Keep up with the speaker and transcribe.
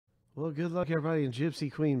Well, good luck, everybody, in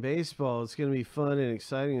Gypsy Queen Baseball. It's going to be fun and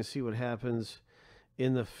exciting to see what happens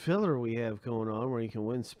in the filler we have going on, where you can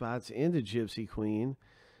win spots into Gypsy Queen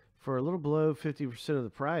for a little below 50% of the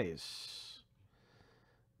price.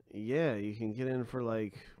 Yeah, you can get in for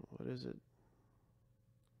like, what is it?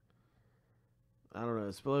 I don't know.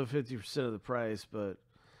 It's below 50% of the price, but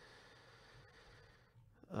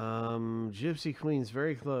Gypsy Queen's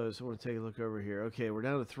very close. I want to take a look over here. Okay, we're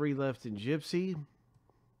down to 3 left in Gypsy,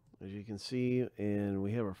 as you can see, and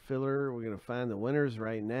we have our filler. We're going to find the winners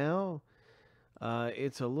right now.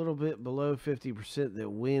 It's a little bit below 50% that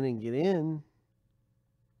win and get in.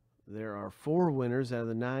 There are 4 winners out of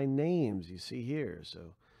the 9 names you see here.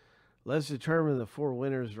 So let's determine the 4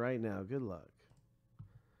 winners right now. Good luck.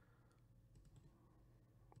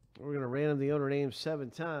 We're going to random the owner names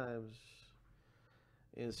 7 times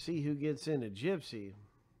and see who gets into Gypsy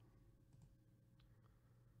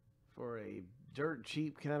for a dirt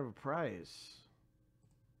cheap kind of a price.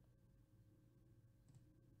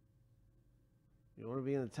 You want to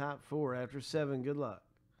be in the top 4 after 7. Good luck.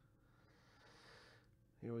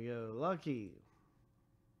 Here we go. Lucky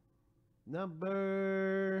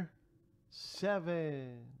number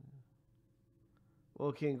 7.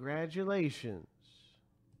 Well, congratulations,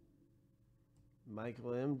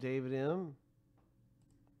 Michael M., David M.,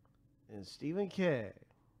 and Stephen K.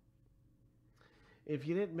 If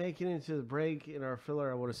you didn't make it into the break in our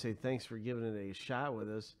filler, I want to say thanks for giving it a shot with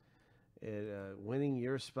us and winning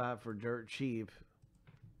your spot for dirt cheap.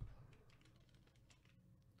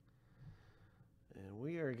 And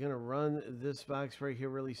we are going to run this box right here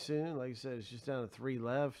really soon. Like I said, it's just down to 3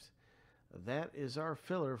 left. That is our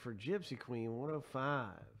filler for Gypsy Queen 105,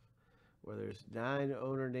 where there's 9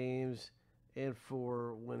 owner names and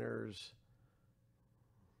 4 winners